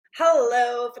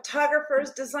Hello,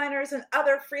 photographers, designers, and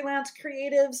other freelance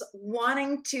creatives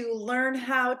wanting to learn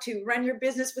how to run your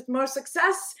business with more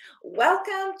success.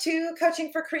 Welcome to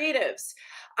Coaching for Creatives.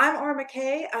 I'm Orma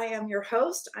McKay. I am your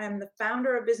host. I am the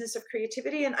founder of Business of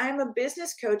Creativity, and I am a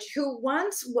business coach who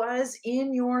once was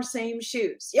in your same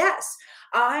shoes. Yes,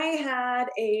 I had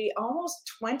a almost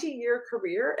 20-year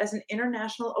career as an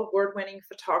international award-winning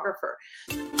photographer.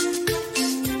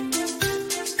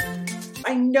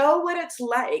 I know what it's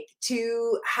like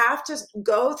to have to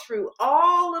go through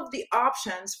all of the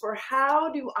options for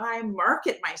how do I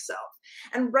market myself.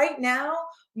 And right now,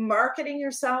 marketing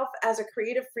yourself as a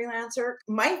creative freelancer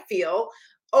might feel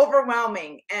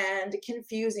overwhelming and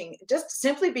confusing, just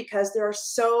simply because there are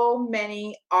so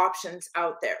many options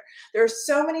out there. There are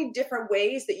so many different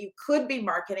ways that you could be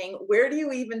marketing. Where do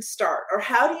you even start? Or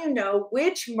how do you know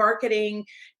which marketing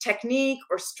technique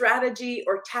or strategy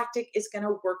or tactic is going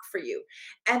to work for you?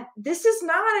 And this is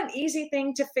not an easy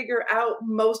thing to figure out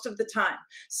most of the time.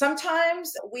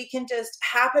 Sometimes we can just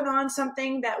happen on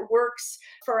something that works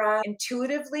for us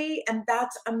intuitively, and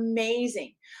that's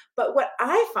amazing. But what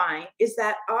I find is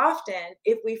that often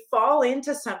if we fall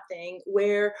into something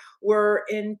where we're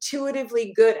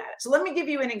intuitively good at it. So let me give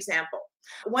you an example.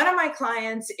 One of my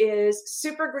clients is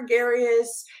super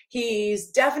gregarious. He's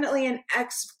definitely an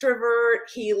extrovert.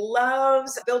 He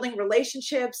loves building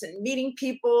relationships and meeting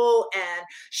people and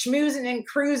schmoozing and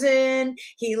cruising.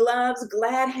 He loves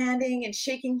glad handing and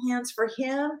shaking hands. For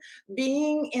him,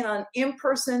 being in an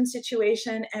in-person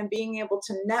situation and being able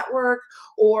to network,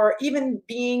 or even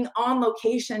being on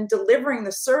location delivering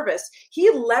the service,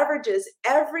 he leverages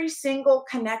every single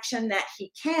connection that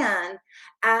he can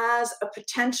as a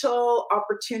potential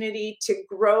opportunity to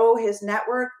grow his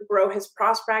network, grow his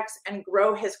prospects, and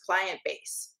grow his client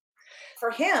base.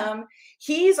 For him,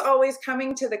 he's always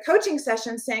coming to the coaching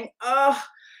session saying, "Oh,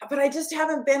 but I just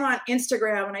haven't been on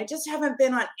Instagram, and I just haven't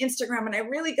been on Instagram, and I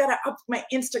really got to up my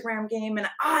Instagram game, and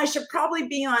I should probably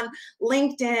be on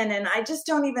LinkedIn, and I just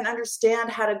don't even understand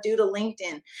how to do to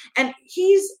LinkedIn." And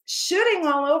he's shooting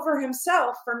all over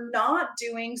himself for not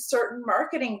doing certain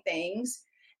marketing things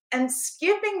and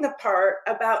skipping the part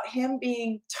about him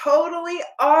being totally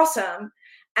awesome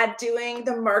at doing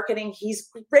the marketing he's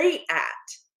great at.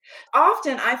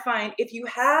 Often I find if you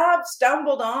have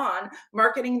stumbled on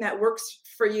marketing that works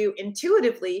for you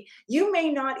intuitively, you may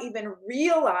not even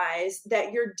realize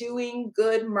that you're doing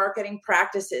good marketing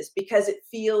practices because it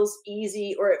feels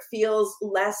easy or it feels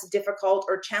less difficult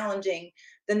or challenging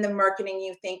than the marketing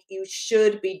you think you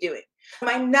should be doing.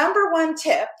 My number one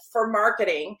tip for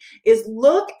marketing is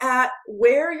look at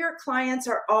where your clients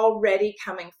are already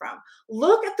coming from.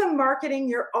 Look at the marketing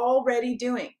you're already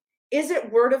doing. Is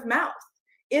it word of mouth?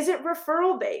 Is it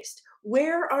referral based?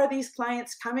 Where are these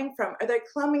clients coming from? Are they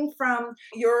coming from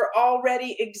your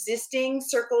already existing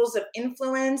circles of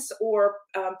influence or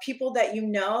people that you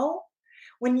know?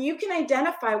 When you can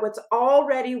identify what's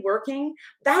already working,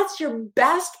 that's your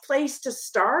best place to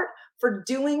start for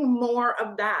doing more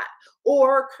of that,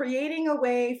 or creating a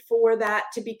way for that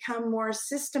to become more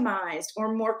systemized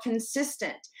or more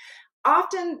consistent.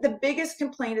 Often the biggest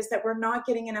complaint is that we're not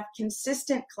getting enough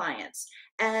consistent clients.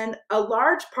 And a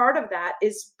large part of that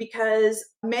is because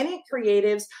many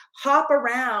creatives hop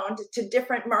around to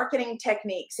different marketing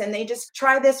techniques, and they just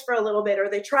try this for a little bit, or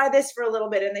they try this for a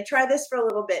little bit, and they try this for a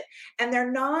little bit. And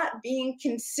they're not being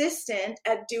consistent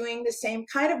at doing the same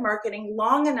kind of marketing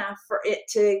long enough for it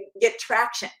to get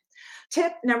traction.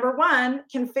 Tip number one,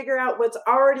 can figure out what's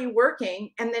already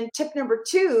working. And then tip number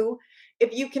two,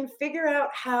 if you can figure out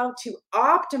how to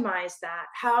optimize that,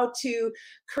 how to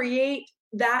create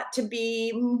that to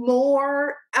be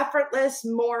more effortless,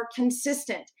 more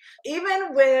consistent.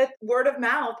 Even with word of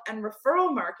mouth and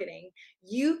referral marketing,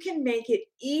 you can make it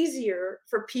easier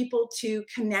for people to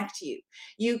connect you.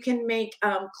 You can make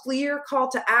clear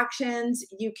call to actions.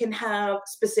 You can have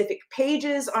specific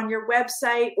pages on your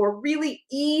website or really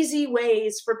easy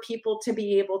ways for people to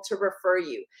be able to refer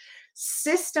you.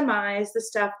 Systemize the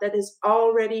stuff that is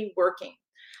already working.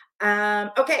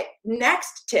 Okay,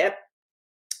 next tip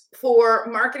for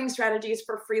marketing strategies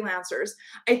for freelancers.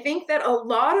 I think that a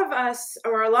lot of us,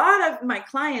 or a lot of my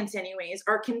clients anyways,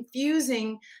 are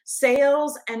confusing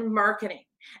sales and marketing.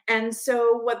 And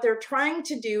so what they're trying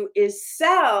to do is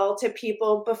sell to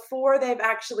people before they've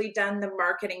actually done the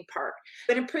marketing part.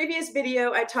 But in a previous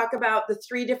video, I talk about the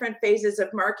 3 different phases of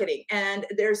marketing. And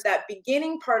there's that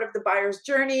beginning part of the buyer's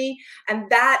journey. And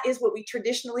that is what we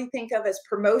traditionally think of as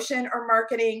promotion or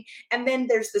marketing. And then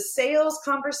there's the sales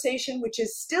conversation, which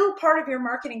is still part of your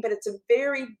marketing, but it's a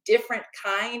very different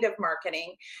kind of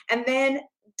marketing. And then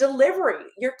delivery,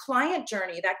 your client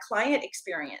journey, that client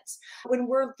experience. When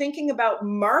we're thinking about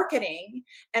marketing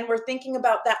and we're thinking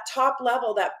about that top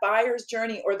level, that buyer's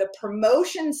journey or the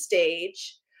promotion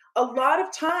stage, a lot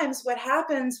of times what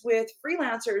happens with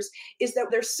freelancers is that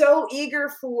they're so eager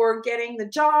for getting the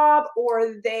job,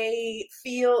 or they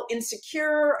feel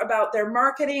insecure about their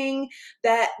marketing,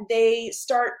 that they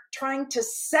start trying to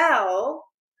sell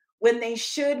when they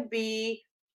should be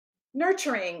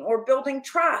nurturing or building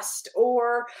trust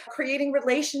or creating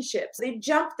relationships. They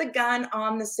jump the gun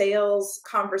on the sales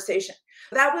conversation.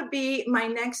 That would be my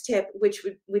next tip, which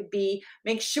would be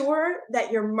make sure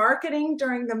that you're marketing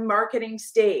during the marketing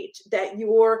stage, that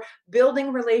you're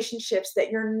building relationships,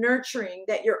 that you're nurturing,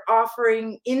 that you're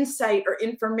offering insight or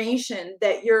information,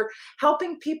 that you're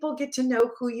helping people get to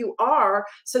know who you are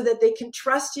so that they can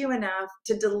trust you enough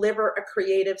to deliver a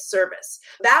creative service.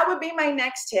 That would be my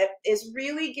next tip, is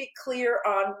really get clear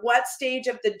on what stage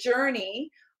of the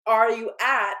journey are you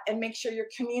at, and make sure your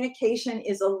communication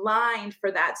is aligned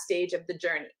for that stage of the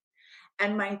journey.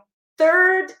 And my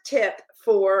third tip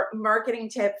for marketing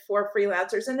tip for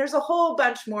freelancers, and there's a whole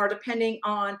bunch more depending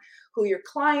on who your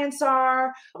clients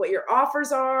are, what your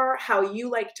offers are, how you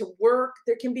like to work.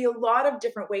 There can be a lot of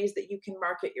different ways that you can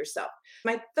market yourself.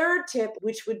 My third tip,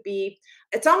 which would be,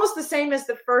 it's almost the same as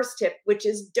the first tip, which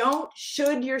is don't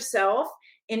should yourself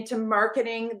into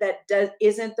marketing that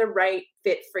isn't the right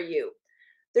fit for you.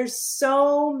 There's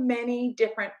so many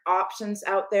different options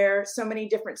out there, so many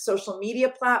different social media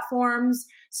platforms,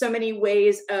 so many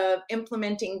ways of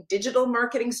implementing digital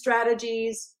marketing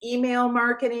strategies, email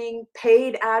marketing,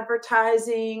 paid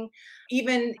advertising,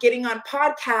 even getting on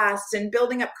podcasts and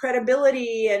building up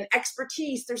credibility and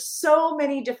expertise. There's so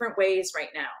many different ways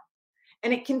right now,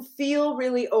 and it can feel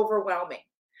really overwhelming.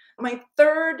 My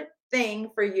third thing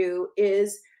for you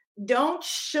is don't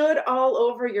should all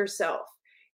over yourself.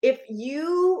 If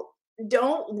you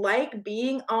don't like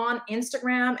being on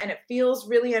Instagram and it feels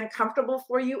really uncomfortable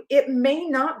for you, it may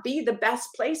not be the best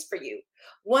place for you.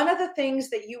 One of the things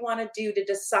that you want to do to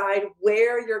decide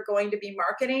where you're going to be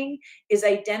marketing is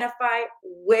identify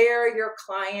where your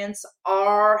clients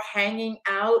are hanging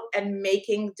out and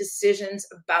making decisions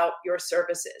about your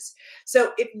services.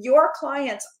 So if your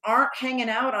clients aren't hanging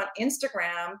out on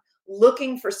Instagram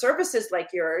looking for services like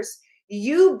yours,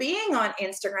 you being on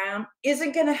Instagram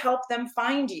isn't going to help them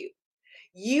find you.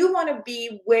 You want to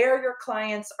be where your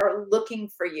clients are looking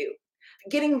for you.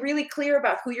 Getting really clear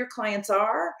about who your clients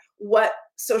are, what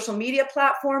social media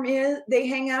platform is they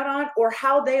hang out on, or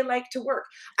how they like to work.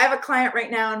 I have a client right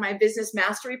now in my business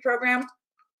mastery program.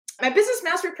 My business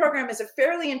mastery program is a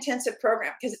fairly intensive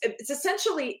program because it's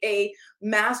essentially a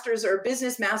master's or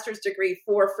business master's degree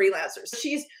for freelancers.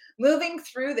 She's moving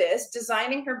through this,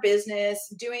 designing her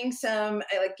business, doing some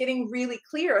like getting really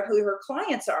clear on who her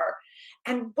clients are.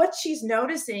 And what she's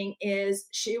noticing is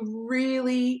she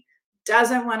really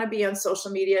doesn't want to be on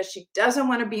social media. She doesn't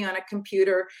want to be on a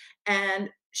computer. And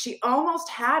she almost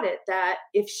had it that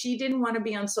if she didn't want to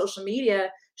be on social media,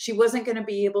 she wasn't going to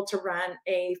be able to run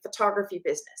a photography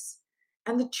business.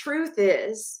 And the truth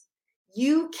is,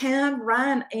 you can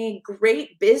run a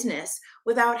great business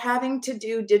without having to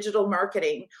do digital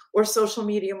marketing or social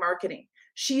media marketing.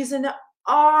 She's an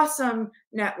awesome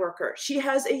networker. She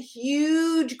has a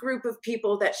huge group of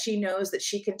people that she knows that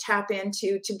she can tap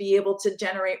into to be able to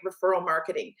generate referral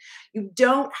marketing. You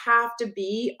don't have to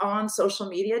be on social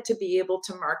media to be able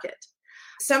to market.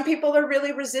 Some people are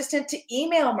really resistant to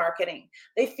email marketing.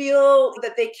 They feel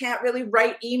that they can't really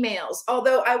write emails.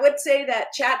 Although I would say that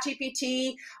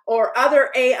ChatGPT or other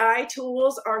AI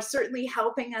tools are certainly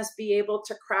helping us be able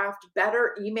to craft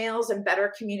better emails and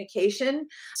better communication.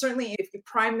 Certainly if you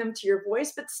prime them to your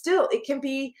voice, but still it can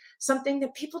be something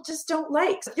that people just don't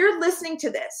like. If you're listening to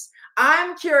this,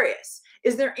 I'm curious.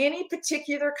 Is there any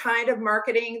particular kind of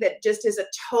marketing that just is a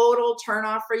total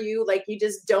turnoff for you? Like you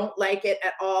just don't like it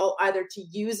at all, either to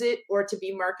use it or to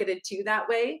be marketed to that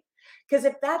way? Because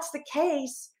if that's the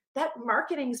case, that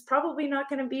marketing is probably not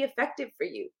going to be effective for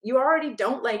you. You already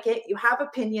don't like it. You have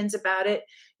opinions about it.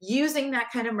 Using that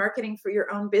kind of marketing for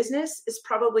your own business is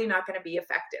probably not going to be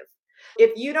effective. If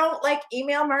you don't like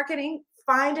email marketing,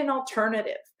 find an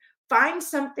alternative. Find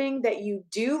something that you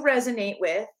do resonate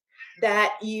with,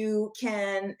 that you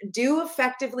can do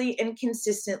effectively and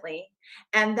consistently,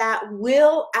 and that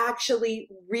will actually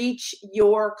reach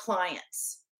your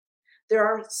clients. There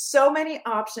are so many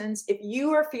options. If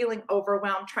you are feeling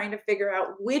overwhelmed trying to figure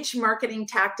out which marketing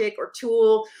tactic or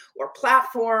tool or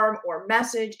platform or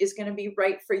message is going to be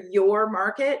right for your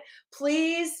market,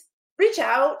 please reach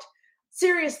out.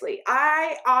 Seriously,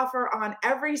 I offer on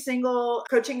every single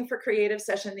Coaching for Creative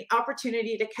session the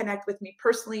opportunity to connect with me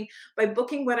personally by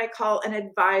booking what I call an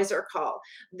advisor call.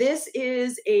 This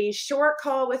is a short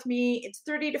call with me. It's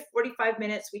 30 to 45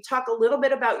 minutes. We talk a little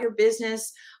bit about your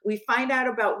business. We find out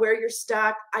about where you're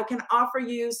stuck. I can offer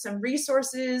you some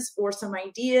resources or some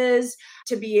ideas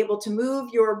to be able to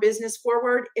move your business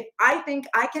forward. If I think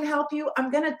I can help you,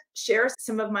 I'm going to share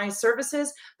some of my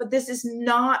services, but this is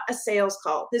not a sales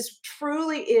call. This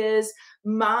truly is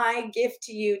my gift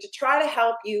to you to try to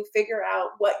help you figure out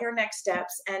what your next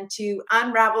steps and to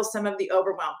unravel some of the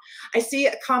overwhelm. I see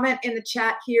a comment in the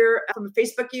chat here from a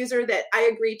Facebook user that I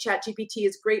agree ChatGPT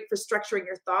is great for structuring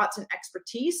your thoughts and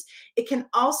expertise. It can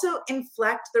also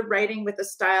inflect the writing with a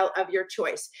style of your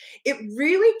choice. It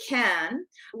really can.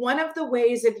 One of the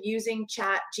ways of using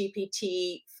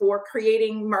ChatGPT for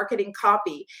creating marketing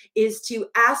copy is to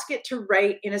ask it to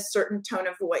write in a certain tone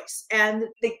of voice. And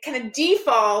the kind of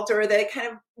default or the kind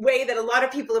of way that a lot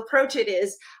of people approach it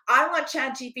is, I want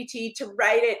ChatGPT to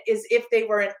write it as if they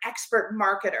were an expert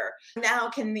marketer. Now,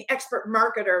 can the expert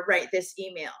marketer write this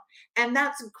email? And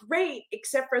that's great,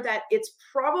 except for that it's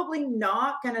probably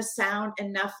not going to sound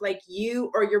enough like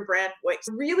you or your brand voice.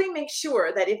 Really make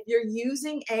sure that if you're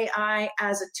using AI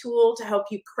as a tool to help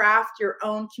you craft your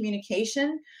own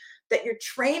communication, that you're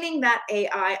training that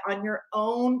AI on your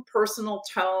own personal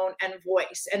tone and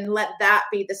voice, and let that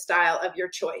be the style of your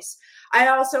choice. I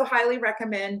also highly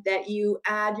recommend that you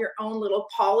add your own little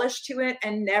polish to it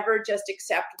and never just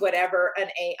accept whatever an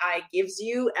AI gives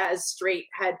you as straight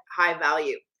head high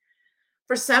value.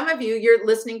 For some of you, you're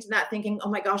listening to that thinking, oh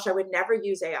my gosh, I would never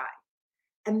use AI.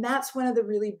 And that's one of the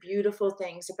really beautiful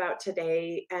things about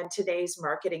today and today's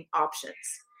marketing options,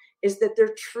 is that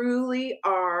there truly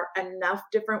are enough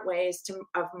different ways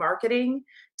of marketing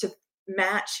to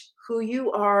match who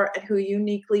you are and who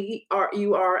uniquely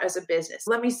you are as a business.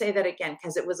 Let me say that again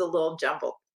because it was a little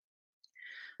jumbled.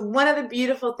 One of the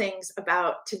beautiful things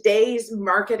about today's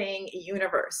marketing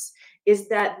universe is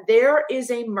that there is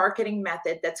a marketing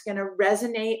method that's going to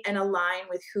resonate and align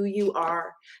with who you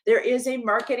are. There is a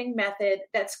marketing method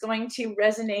that's going to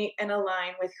resonate and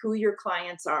align with who your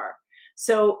clients are.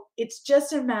 So it's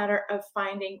just a matter of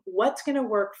finding what's going to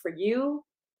work for you,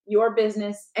 your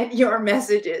business, and your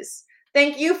messages.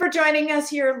 Thank you for joining us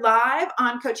here live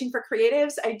on Coaching for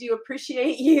Creatives. I do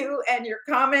appreciate you and your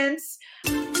comments.